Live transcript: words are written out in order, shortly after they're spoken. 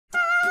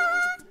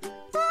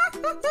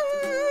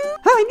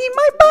riding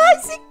my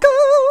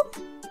bicycle.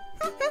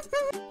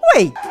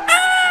 Wait.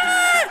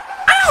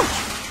 Ouch!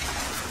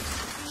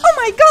 Oh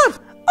my god!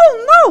 Oh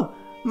no!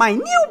 My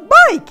new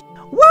bike!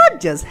 What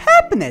just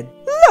happened?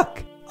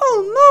 Look!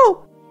 Oh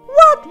no!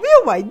 What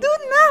will I do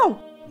now?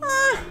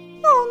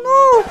 Oh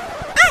no!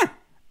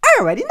 I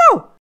already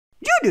know!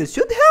 Julius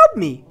should help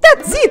me!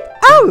 That's it!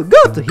 I will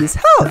go to his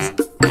house!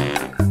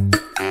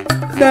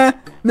 Na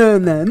na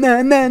na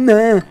na na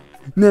na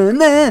na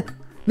na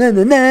na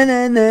na na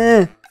na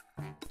na.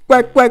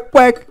 Quack quack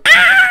quack!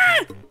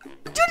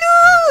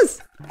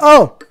 Julius!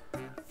 Oh!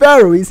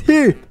 Pharaoh is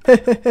here!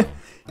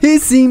 He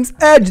seems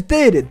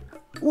agitated!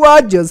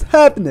 What just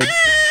happened?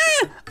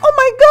 Oh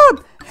my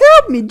god!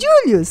 Help me,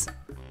 Julius!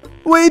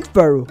 Wait,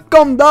 Pharaoh!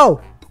 Calm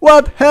down!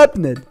 What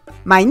happened?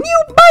 My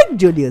new bike,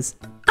 Julius!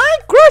 I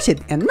crushed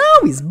it and now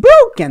it's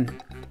broken!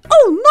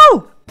 Oh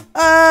no!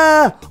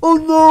 Oh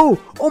no!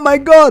 Oh my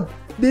god!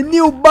 The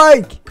new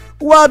bike!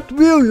 What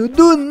will you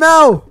do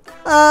now?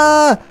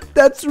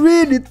 That's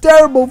really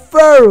terrible,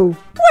 Pharaoh!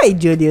 Wait,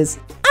 Julius!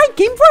 I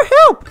came for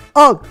help!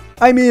 Oh,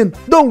 I mean,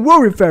 don't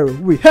worry, Pharaoh.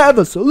 We have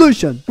a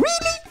solution.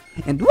 Really?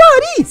 And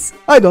what is?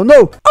 I don't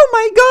know. Oh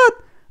my god!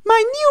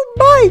 My new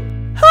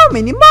bike! How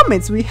many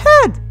moments we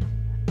had!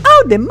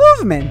 All the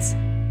movements!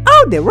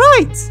 All the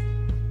rides!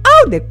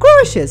 All the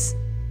crushes!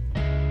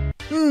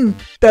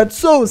 That's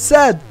so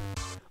sad.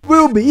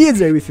 Will be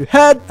easier if you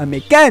had a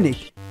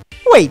mechanic.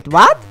 Wait,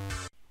 what?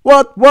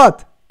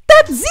 What?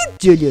 That's it,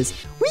 Julius!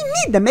 We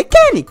need a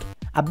mechanic!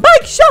 A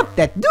bike shop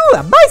that do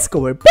a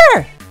bicycle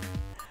repair!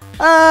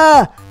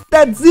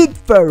 That's it,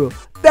 Pharaoh.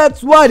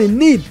 That's what I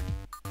need.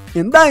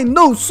 And I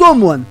know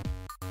someone.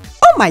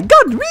 Oh my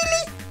god,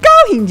 really?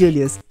 Call him,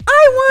 Julius.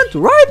 I want to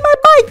ride my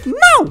bike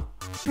now!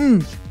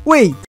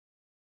 Wait.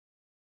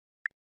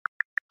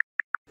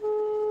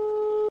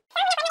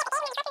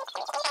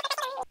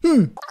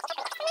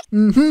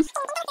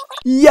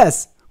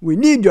 Yes, we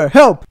need your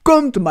help.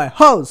 Come to my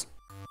house.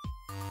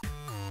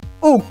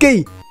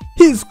 Okay,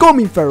 he's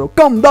coming, Pharaoh.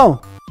 Calm down.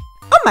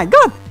 Oh my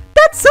god,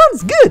 that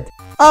sounds good.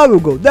 I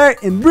will go there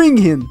and bring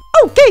him.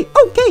 Okay.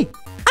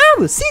 I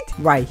will sit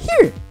right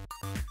here.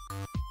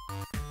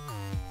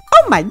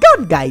 Oh my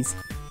god, guys.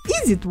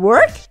 Is it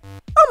work?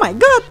 Oh my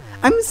god,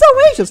 I'm so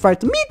anxious for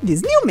to meet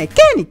this new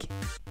mechanic.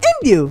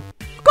 And you,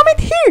 comment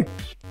here.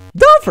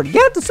 Don't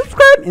forget to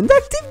subscribe and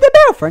activate the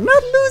bell for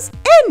not lose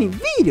any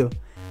video.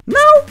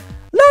 Now,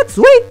 let's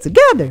wait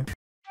together.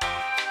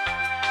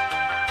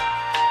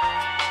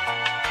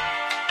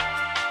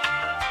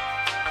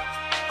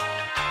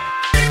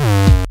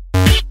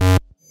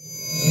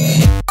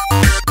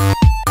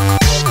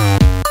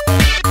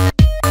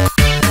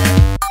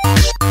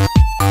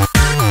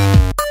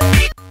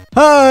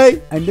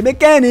 Hi, I'm the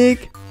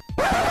mechanic.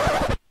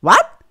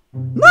 What?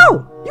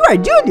 No, you are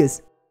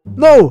Julius.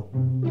 No,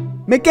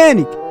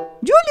 mechanic.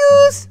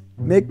 Julius!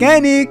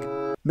 Mechanic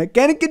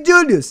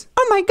Julius.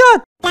 Oh my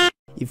god!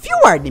 If you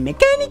are the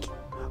mechanic,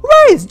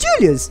 where is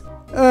Julius?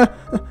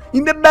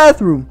 In the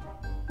bathroom.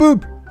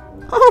 Poop.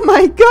 Oh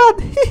my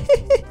god!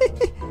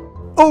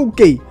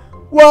 Okay,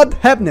 what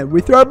happened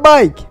with your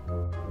bike?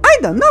 I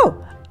don't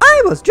know.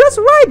 I was just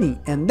riding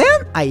and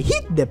then I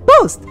hit the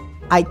post.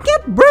 I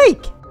can't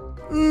brake.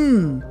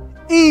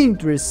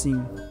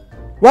 Interesting.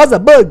 Was a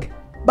bug.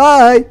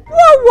 Bye.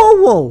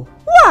 Whoa.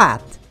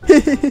 What?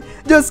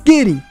 Just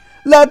kidding.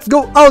 Let's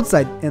go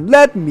outside and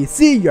let me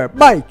see your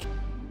bike.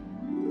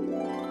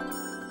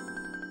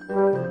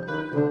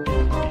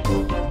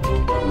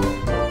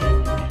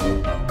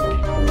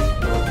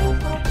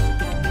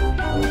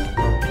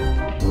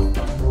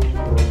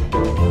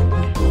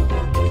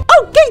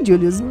 Okay,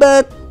 Julius,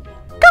 but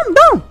calm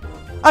down.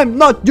 I'm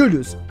not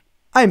Julius.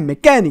 I'm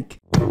mechanic.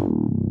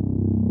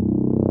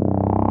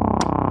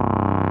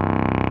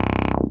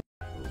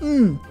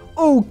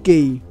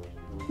 Okay.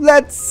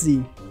 Let's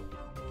see.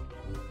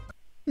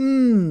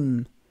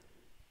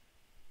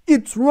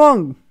 It's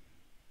wrong.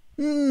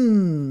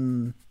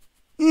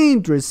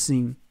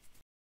 Interesting.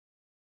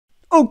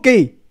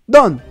 Okay,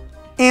 done.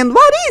 And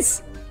what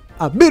is?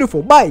 A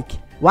beautiful bike.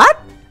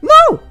 What?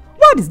 No!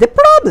 What is the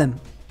problem?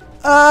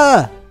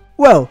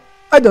 Well,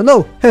 I don't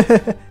know.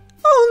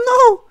 Oh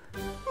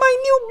no! My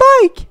new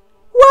bike!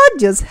 What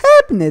just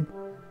happened?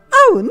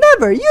 I will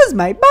never use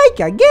my bike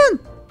again!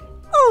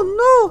 Oh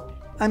no!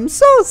 I'm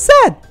so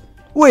sad!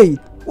 Wait,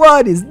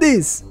 what is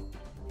this?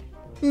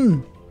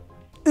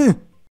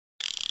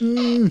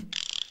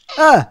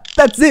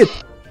 That's it!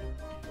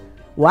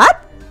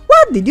 What?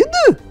 What did you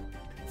do?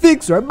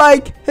 Fix your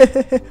bike!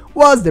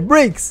 Was the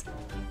brakes?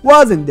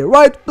 Wasn't the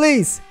right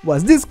place?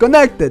 Was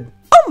disconnected?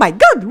 Oh my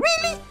god,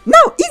 really?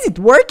 Now is it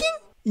working?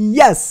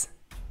 Yes!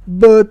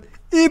 But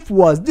if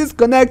was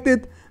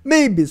disconnected,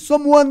 maybe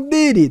someone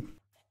did it.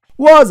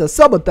 Was a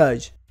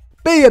sabotage.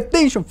 Pay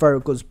attention, Pharaoh,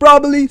 cause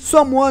probably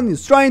someone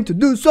is trying to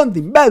do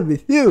something bad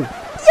with you.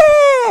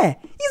 Yeah!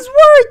 It's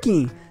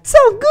working! So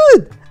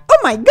good! Oh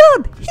my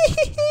god!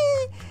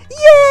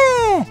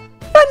 Yeah!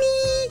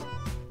 Funny!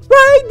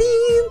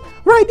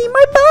 Riding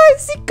my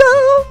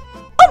bicycle!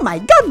 Oh my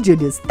god,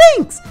 Julius,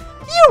 thanks!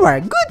 You are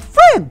a good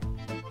friend!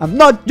 I'm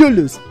not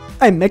Julius.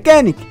 I'm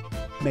mechanic.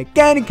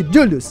 Mechanic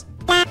Julius.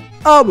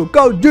 I will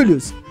call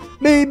Julius.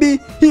 Maybe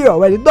he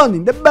already done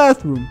in the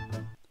bathroom.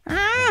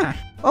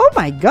 Oh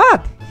my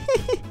god!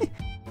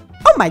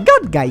 Oh my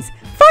god, guys!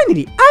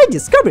 Finally, I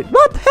discovered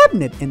what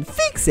happened and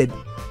fixed it!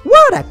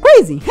 What a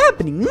crazy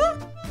happening,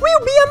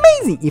 Will be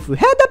amazing if we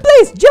had a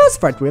place just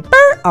for to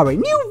repair our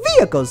new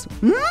vehicles,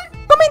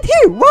 Comment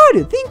here what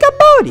you think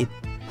about it!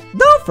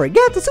 Don't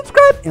forget to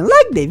subscribe and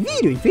like the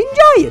video if you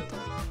enjoy it!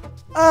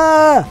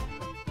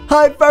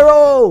 Hi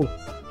Pharaoh!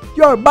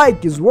 Your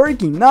bike is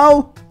working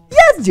now?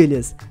 Yes,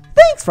 Julius!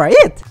 Thanks for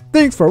it!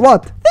 Thanks for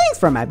what? Thanks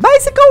for my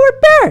bicycle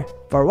repair!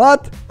 For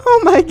what?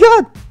 Oh my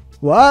god!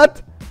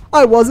 What?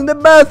 I was in the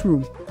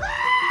bathroom!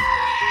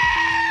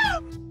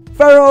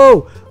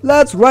 Pharaoh,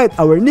 let's ride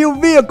our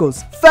new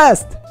vehicles,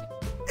 fast!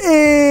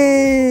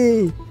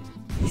 Hey!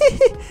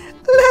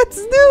 Let's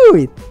do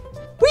it!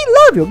 We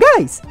love you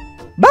guys!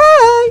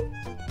 Bye!